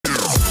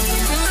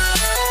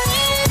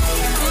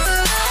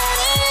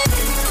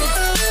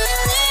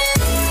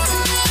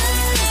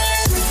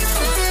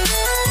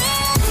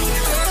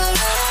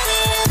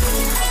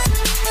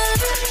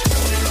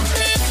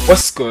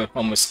What's good,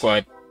 Homo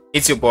Squad?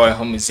 It's your boy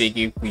Homo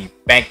Ziggy. We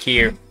back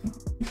here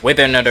with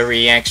another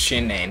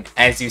reaction, and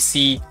as you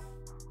see,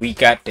 we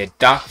got the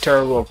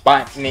Dr.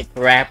 Robotnik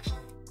rap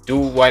 "Do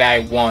What I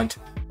Want"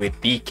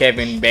 with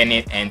Kevin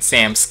Bennett and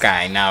Sam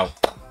Sky. Now,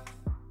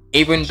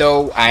 even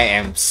though I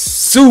am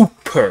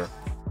super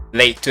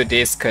late to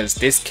this because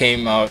this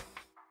came out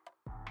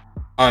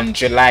on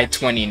July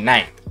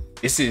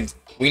 29th.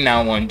 We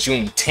now on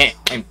June 10th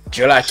and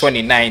July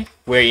 29th.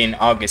 We're in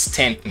August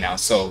 10th now,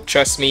 so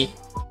trust me,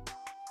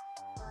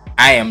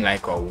 I am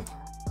like I'm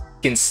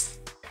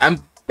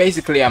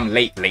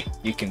late,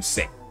 you can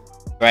say,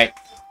 right?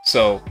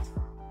 So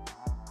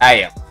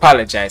I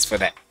apologize for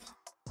that.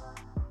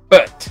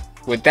 But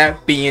with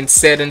that being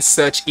said and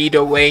such,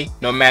 either way,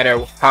 no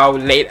matter how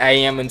late I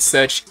am and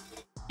such,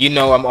 you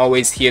know I'm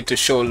always here to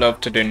show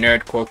love to the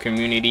nerdcore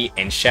community,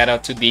 and shout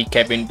out to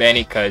Kevin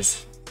Bennett,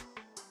 because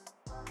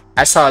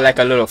I saw like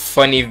a little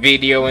funny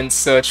video and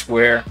such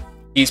where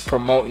he's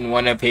promoting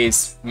one of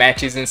his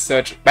matches and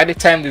such. By the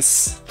time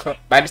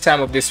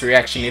of this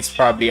reaction, it's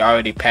probably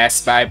already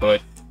passed by,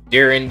 but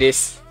during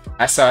this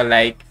I saw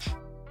like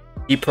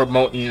he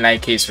promoting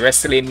like his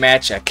wrestling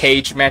match, a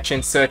cage match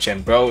and such,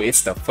 and bro,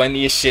 it's the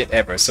funniest shit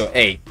ever. So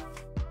hey,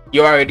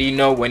 you already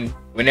know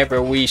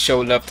whenever we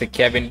show love to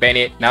Kevin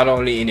Bennett, not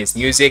only in his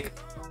music,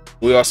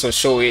 we also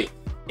show it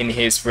in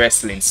his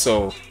wrestling.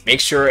 So make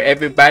sure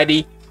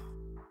everybody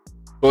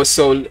go.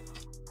 So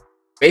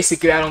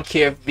basically, I don't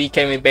care if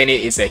Kevin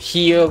Bennett is a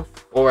heel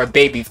or a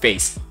baby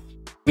face.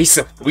 We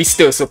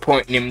still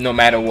supporting him no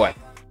matter what.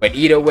 But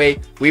either way,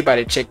 we about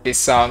to check this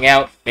song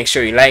out. Make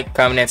sure you like,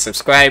 comment, and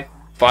subscribe.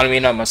 Follow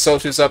me on my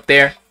socials up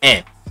there.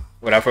 And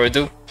without further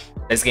ado,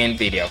 let's get in the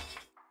video.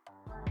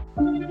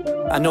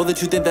 I know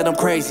that you think that I'm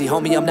crazy,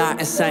 homie, I'm not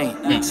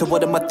insane. So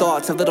what are my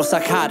thoughts? A little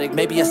psychotic,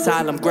 maybe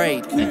asylum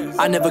grade.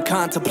 I never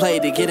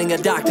contemplated getting a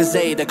doctor's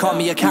aid. They call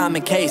me a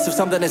common case of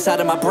something inside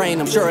of my brain.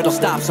 I'm sure it'll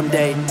stop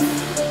someday.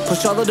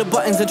 Push all of the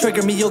buttons and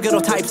trigger me, you'll get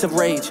all types of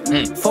rage.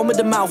 Foam at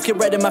the mouth, get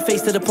red in my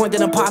face to the point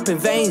that I'm popping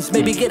veins.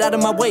 Maybe get out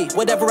of my way,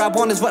 whatever I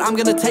want is what I'm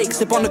gonna take.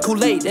 Sip on the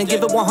Kool-Aid and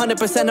give it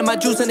 100% of my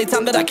juice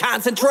anytime that I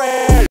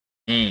concentrate.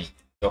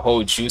 The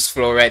whole juice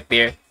flow right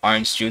there,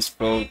 orange juice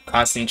flow,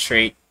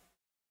 concentrate.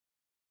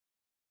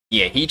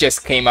 Yeah, he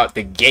just came out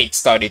the gate,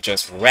 started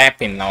just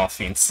rapping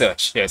off and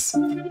such. Just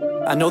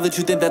I know that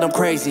you think that I'm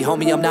crazy,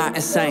 homie, I'm not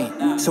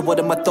insane. So what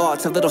are my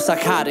thoughts? A little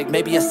psychotic,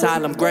 maybe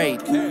asylum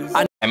grade.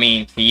 I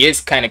mean, he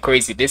is kind of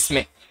crazy. This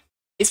man,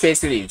 it's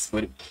basically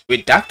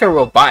with Dr.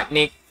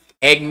 Robotnik,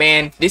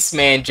 Eggman, this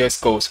man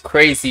just goes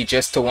crazy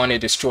just to want to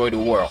destroy the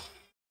world.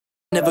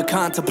 Never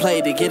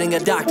contemplated getting a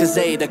doctor's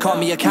aid. They call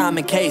me a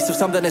common case of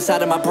something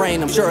inside of my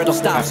brain. I'm sure it'll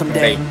stop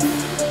someday.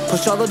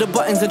 Push all of the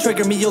buttons and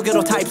trigger me, you'll get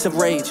all types of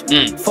rage.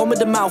 Foam at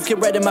the mouth, get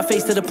red in my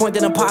face to the point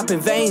that I'm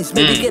popping veins.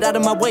 Maybe get out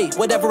of my way,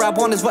 whatever I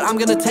want is what I'm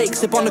gonna take.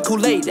 Sip on the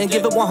Kool-Aid and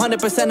give it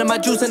 100% of my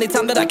juice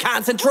anytime that I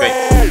concentrate.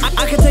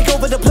 I can take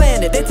over the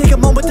planet, they take a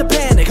moment to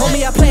panic.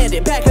 Homie, I planned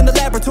it, back in the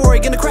laboratory,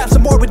 gonna craft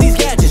some more with these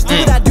gadgets. Do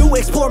what I do,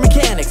 explore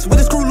mechanics. When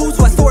the screw loose,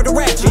 I store the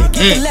ratchet.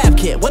 Get the lab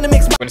kit, when it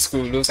makes my when the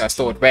screw loose, I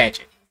store the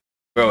ratchet.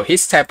 Bro,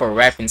 his type of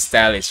rapping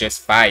style is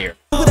just fire.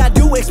 What I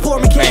do, explore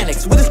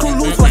mechanics. With a screw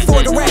loose, I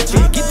store the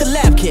ratchet. Get the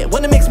lab kit.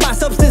 When it makes my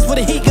substance with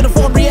the heat, gonna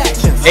form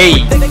reactions.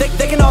 Hey.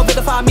 They can all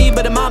vilify me,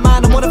 but in my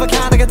mind, I'm one of a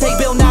kind. I can take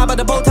Bill Nye by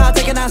the bow tie,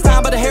 taking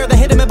Einstein by the hair that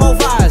hit him in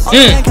both eyes. All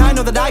mankind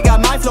know that I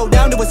got my flow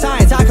down to a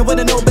science. I could win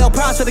a Nobel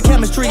Prize for the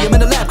chemistry. I'm in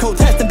the lab coat,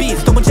 testing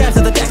beats, throwing jabs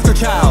at the Dexter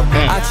child.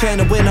 I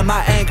channel win on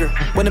my anger.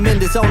 When I'm in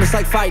the zone, it's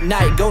like fight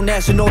night. Go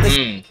national.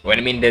 When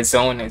I'm in the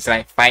zone, it's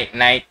like fight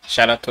night.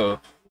 Shout out to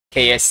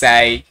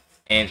KSI.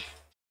 And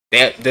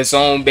the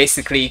zone,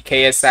 basically,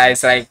 KSI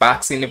is like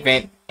boxing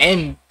event,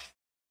 and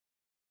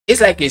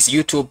it's like his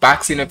YouTube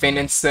boxing event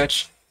and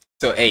such.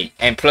 So hey,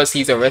 and plus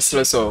he's a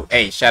wrestler, so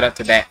hey, shout out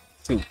to that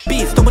too.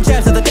 Beats, throwing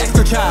jabs at the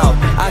Dexter child.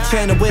 I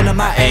channel win on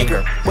my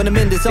anger. When I'm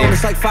in the zone,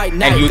 it's like fight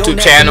night. And YouTube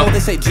channel. They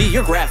say, gee,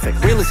 you're graphic,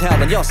 real as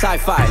hell, and you're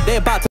sci-fi. They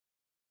about to.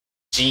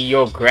 Gee,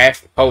 you're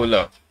graphic. Hold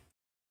up.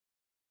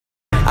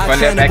 I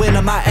channel win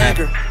on my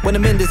anger. When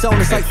I'm in the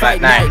zone, it's like fight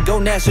night. Go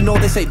national.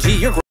 They say, gee,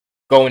 you're.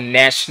 Go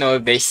national,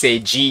 they say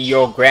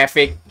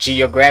Geographic,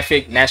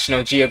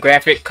 National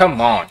Geographic. Come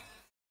on.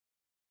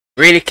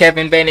 Really,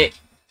 Kevin Bennett?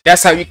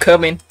 That's how you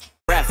coming?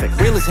 Graphic,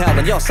 real as hell,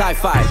 and you're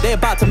sci-fi. They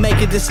about to make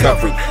a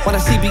discovery. When I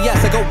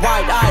CBS, I go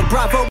wide-eyed,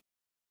 bravo.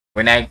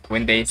 When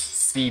they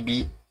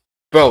CB,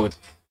 bro,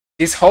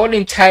 this whole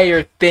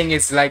entire thing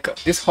is like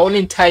that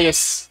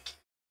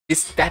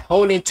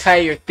whole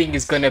entire thing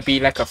is gonna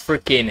be like a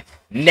freaking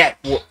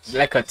network,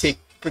 like a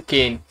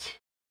freaking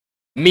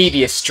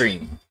media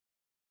stream.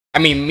 I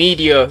mean,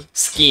 media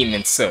scheme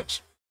and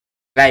such,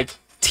 like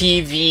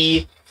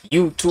TV,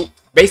 YouTube,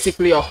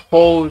 basically a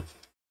whole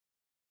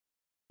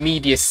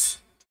TV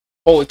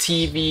 /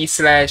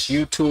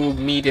 YouTube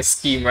media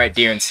scheme right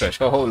there and such.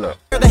 Oh, hold up.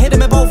 They hit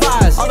him in both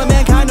eyes. All the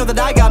mankind know that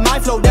I got my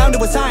flow down to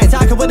a science.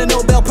 I could win a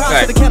Nobel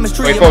Prize for the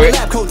chemistry. I'm in the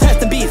lab coat,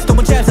 testing beats,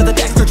 throwing jabs at the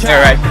Dexter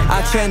Alright.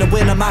 I channel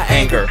when I'm my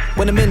anger.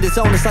 When I'm in the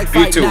zone, it's like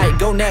fight YouTube. night.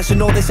 Go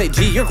national, they say,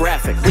 gee, you're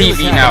graphic.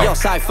 TV now.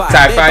 Sci-fi.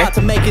 Sci-fi. About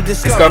to make a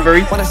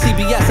Discovery. When I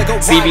CBS, I go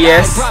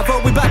CBS.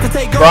 Bravo, we about to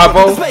take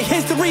Bravo. Let's make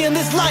history in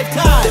this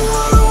lifetime.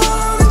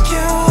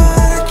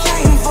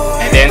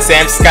 And then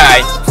Sam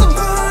Sky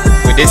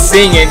with this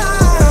singing.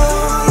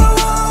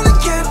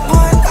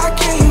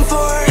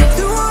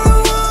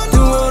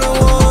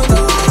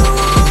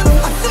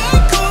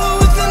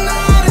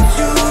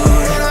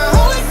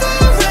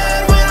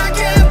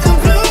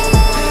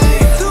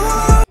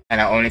 And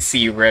I only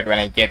see red when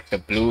I get the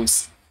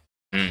blues.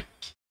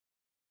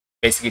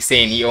 Basically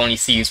saying he only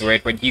sees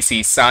red when he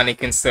sees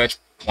Sonic and such,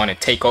 want to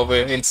take over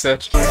and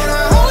such. Okay.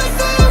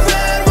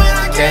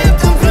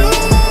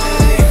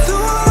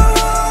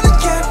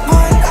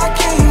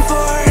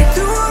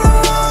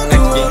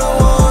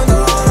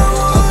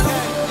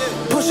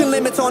 Pushing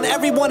limits on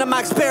every one of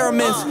my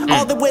experiments.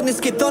 All the witnesses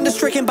get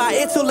thunder-stricken by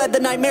it, so let the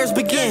nightmares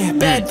begin.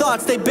 Bad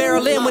thoughts, they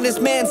barrel in when this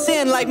man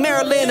sin like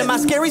Marilyn and my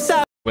scary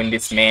side. When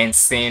this man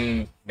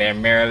sin, they're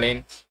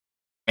Marilyn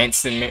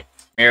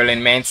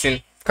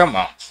Manson. Come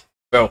on,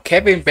 bro.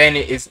 Kevin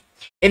Bennett is,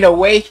 in a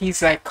way,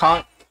 he's like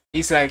Connor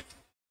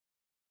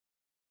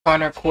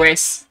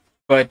Quest,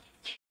 but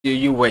the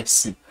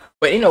US.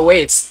 But in a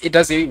way, it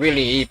doesn't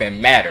really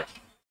even matter.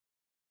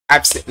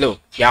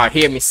 Look, y'all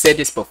hear me say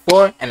this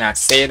before, and I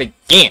say it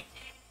again.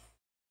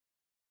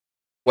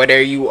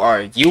 Whether you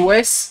are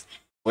US,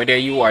 whether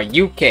you are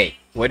UK,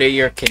 whether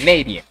you're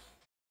Canadian,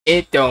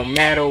 it don't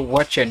matter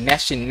what your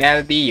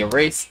nationality, your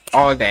race,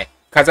 all that.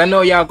 Cause I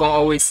know y'all gonna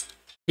always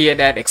hear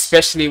that,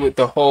 especially with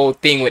the whole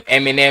thing with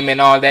Eminem and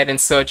all that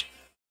and such.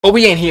 But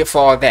we ain't here for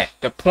all that.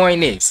 The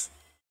point is,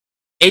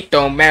 it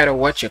don't matter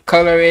what your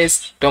color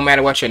is, don't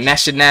matter what your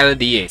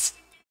nationality is.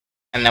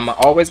 And I'm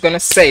always gonna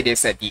say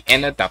this at the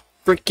end of the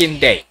freaking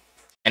day.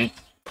 And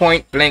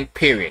point blank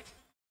period.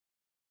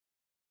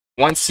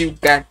 Once you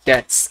got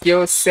that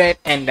skill set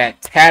and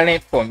that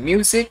talent for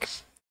music,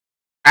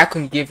 I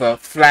can give a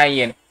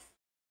flying.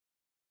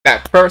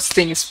 That first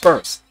things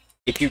first.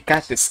 If you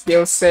got the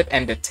skill set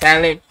and the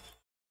talent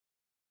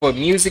for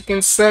music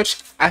and such,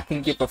 I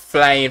can give a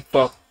flying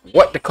fuck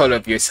what the color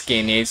of your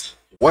skin is,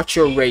 what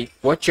your race,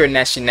 what your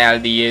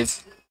nationality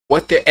is,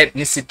 what their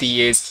ethnicity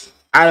is.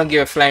 I don't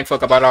give a flying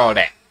fuck about all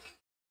that.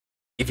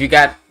 If you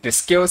got the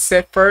skill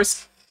set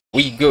first,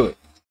 we good.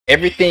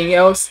 Everything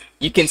else,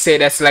 you can say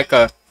that's like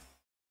a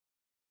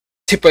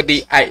tip of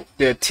the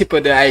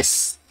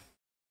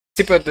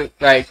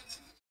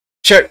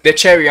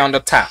cherry on the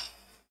top.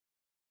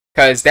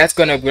 Cause that's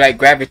gonna like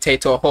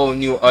gravitate to a whole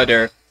new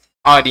other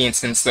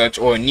audience and such,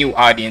 or a new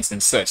audience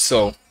and such.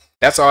 So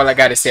that's all I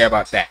gotta say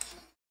about that.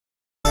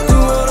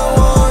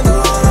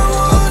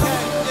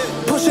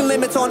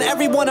 Limits on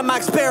every one of my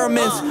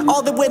experiments.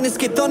 All the witnesses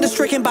get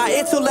thunder-stricken by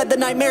it, so let the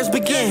nightmares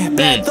begin.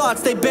 Bad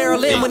thoughts, they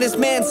barrel in when this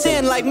man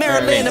sin like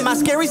Marilyn. And my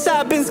scary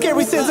side been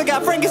scary since I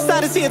got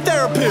Frankenstein to see a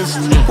therapist.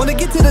 When I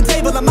get to the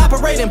table, I'm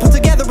operating, put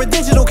together a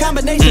digital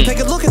combination. Take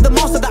a look at the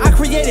monster that I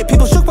created.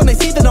 People shook when they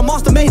see that a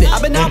monster made it.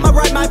 I've been out my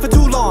right mind for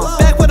too long.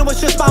 Back when it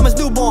was just mama's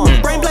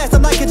newborn. Brain blast,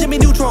 I'm like a Jimmy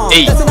Neutron.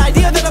 That's an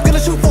idea that I'm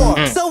gonna shoot for.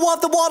 So off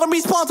the wall, I'm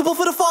responsible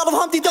for the fall of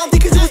Humpty Dumpty,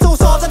 cause it was so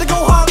soft that I go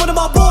hard when I'm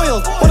all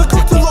boiled. When I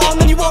cook too long,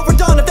 then you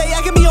overdone. If they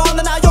egging me on,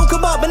 then I yoke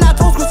them up and I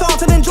toast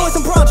croissants and enjoy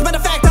some brunch. Matter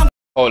of fact, I'm.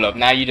 Hold up,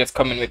 now you just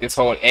coming with this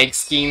whole egg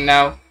scheme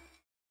now?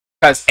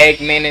 Cause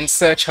Eggman and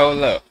such,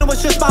 hold up. It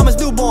was just mama's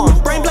newborn.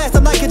 Brain blast,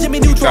 I'm like a Jimmy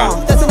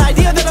Neutron. That's an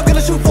idea that I'm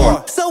gonna shoot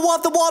for. So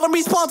off the wall, I'm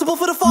responsible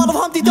for the fall of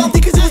Humpty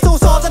Dumpty, cause it was so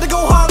soft that I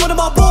go hard when I'm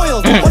all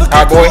boiled. When I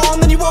cook too long,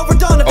 then you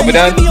overdone. If they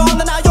egging me on,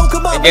 then I yoke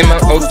them up and I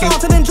toast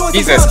croissants and enjoy some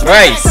Jesus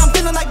brunch. Christ. I'm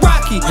feeling like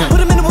Rocky. Put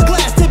him into a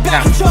glass, tip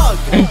back and chug.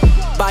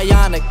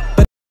 Bionic,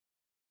 but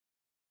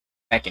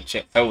I can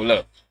check. Oh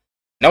look,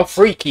 no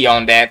freaky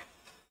on that,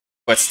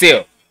 but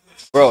still,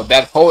 bro,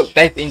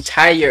 that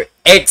entire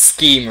egg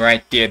scheme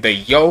right there, the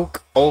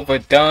yolk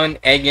overdone,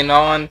 egging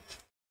on,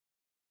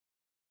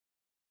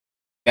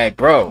 that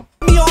bro.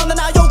 me on, then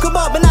I yoke him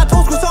up and I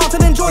toast croissants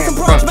and enjoy some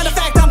brunch. Matter of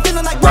fact, I'm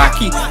feeling like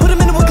Rocky. Put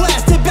him into a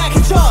glass, tip back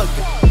and chug.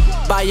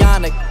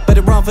 Bionic,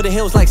 better run for the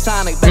hills like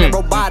Sonic. Bennett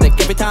robotic,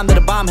 every time that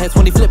a bomb hits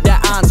when he flip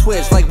that on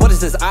switch. Like what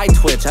is this eye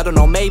twitch? I don't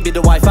know, maybe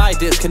the Wi-Fi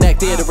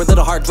disconnected or a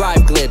little hard drive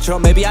glitch. Or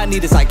maybe I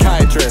need a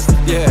psychiatrist,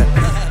 yeah.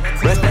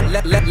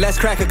 Let's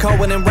crack a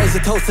code and raise a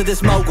toast to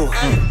this mogul.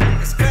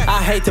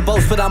 I hate to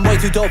boast, but I'm way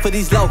too dope for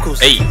these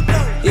locals.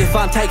 If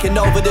I'm taking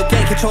over, the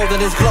game control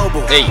that is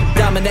global.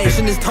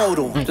 Domination is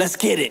total, let's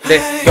get it.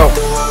 Let's go.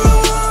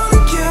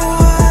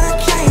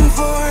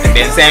 And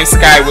then Sam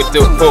Sky with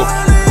the hook,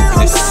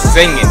 just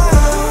singing.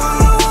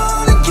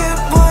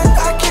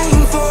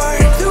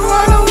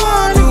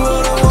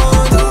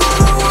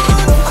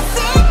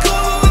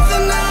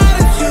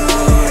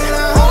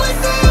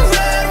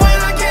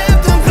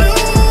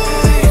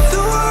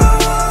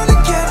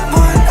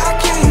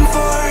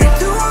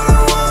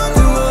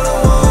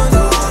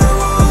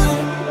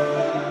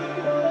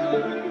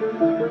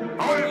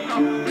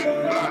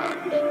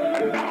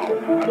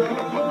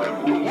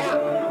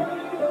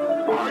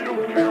 I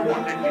don't care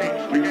what it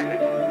takes to get it.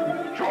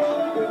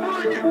 Just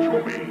bring it. They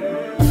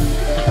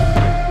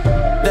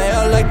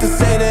all like to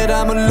say that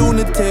I'm a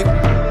lunatic.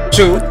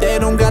 True. But they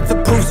don't got the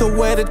proof, so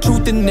where the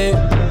truth in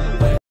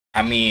it?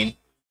 I mean,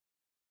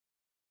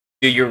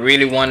 do you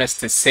really want us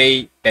to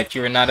say that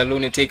you're not a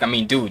lunatic? I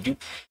mean, dude,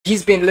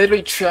 he's been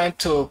literally trying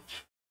to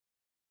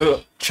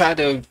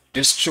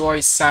destroy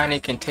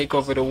Sonic and take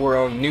over the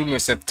world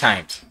numerous of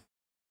times.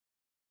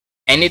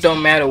 And it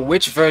don't matter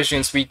which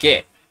versions we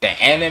get. The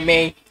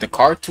anime, the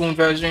cartoon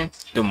version,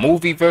 the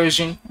movie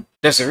version.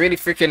 Does it really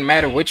freaking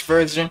matter which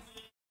version?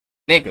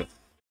 Nigga,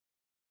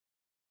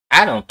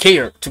 I don't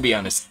care, to be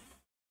honest.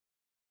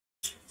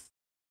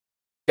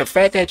 The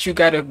fact that you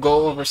gotta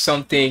go over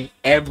something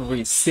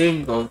every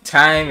single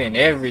time and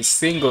every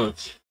single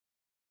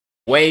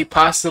way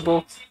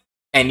possible,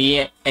 and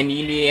in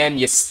the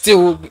end you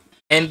still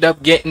end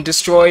up getting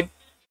destroyed,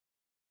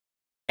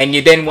 and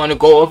you then want to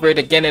go over it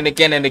again and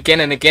again and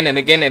again and again and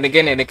again and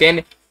again and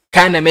again,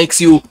 kind of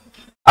makes you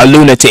a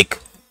lunatic.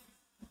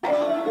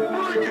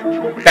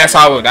 That's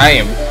how I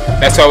am.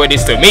 That's how it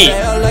is to me.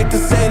 They all like to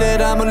say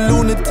that I'm a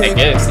lunatic. I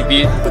guess if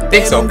you but think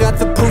they so. don't got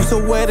the proof,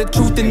 so where the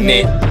truth in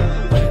it?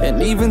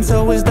 And even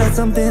so, is that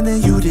something that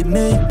you'd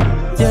admit?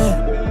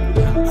 Yeah.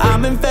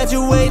 I'm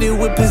infatuated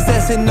with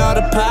possessing all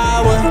the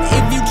power.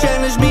 If you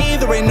challenge me,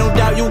 there ain't no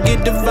doubt you'll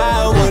get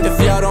devoured. If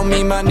y'all don't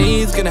meet my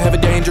needs, gonna have a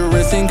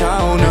dangerous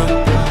encounter.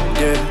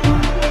 Yeah.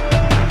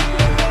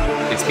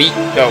 This beat,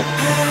 go.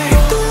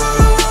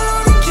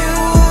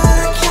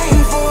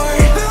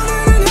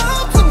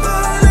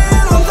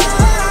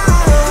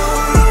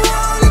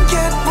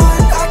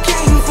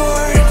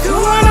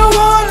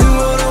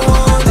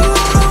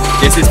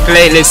 This is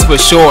playlist for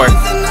sure.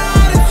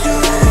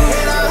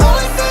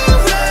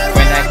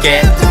 When I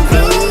get the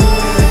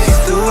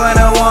blues, do what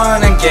I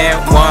want and get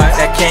what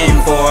I came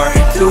for.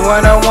 Do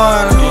what I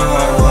want, do what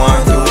I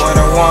want, do what I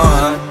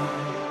want.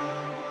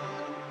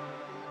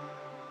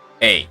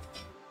 Hey.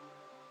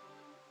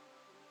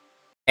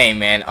 Hey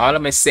man, all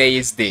I'm gonna say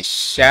is this.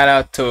 Shout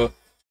out to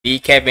D.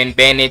 Kevin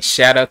Bennett.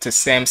 Shout out to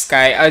Sam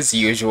Sky. As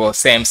usual,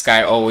 Sam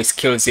Sky always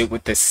kills it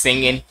with the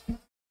singing.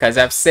 Because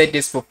I've said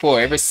this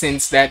before, ever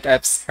since that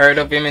I've heard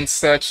of him and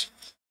such,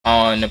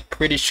 I'm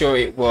pretty sure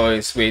it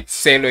was with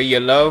Sailor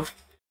Your Love.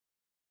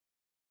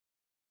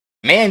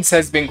 Mans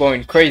has been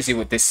going crazy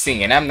with this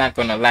singing, I'm not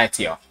gonna lie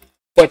to y'all.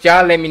 But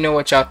y'all let me know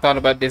what y'all thought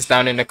about this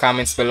down in the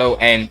comments below.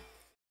 And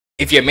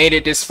if you made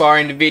it this far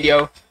in the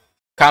video,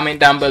 comment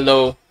down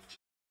below,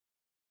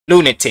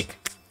 lunatic.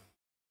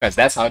 Because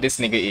that's how this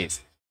nigga is.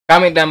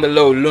 Comment down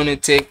below,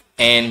 lunatic,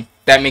 and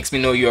that makes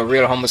me know you're a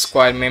real Homo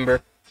Squad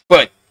member.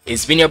 But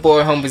it's been your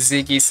boy Homo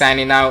Ziggy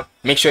signing out.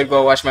 Make sure to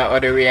go watch my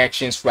other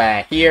reactions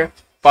right here.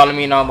 Follow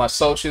me on all my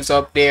socials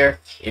up there.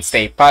 And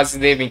stay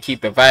positive and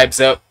keep the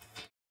vibes up.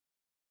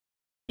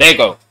 There you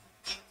go.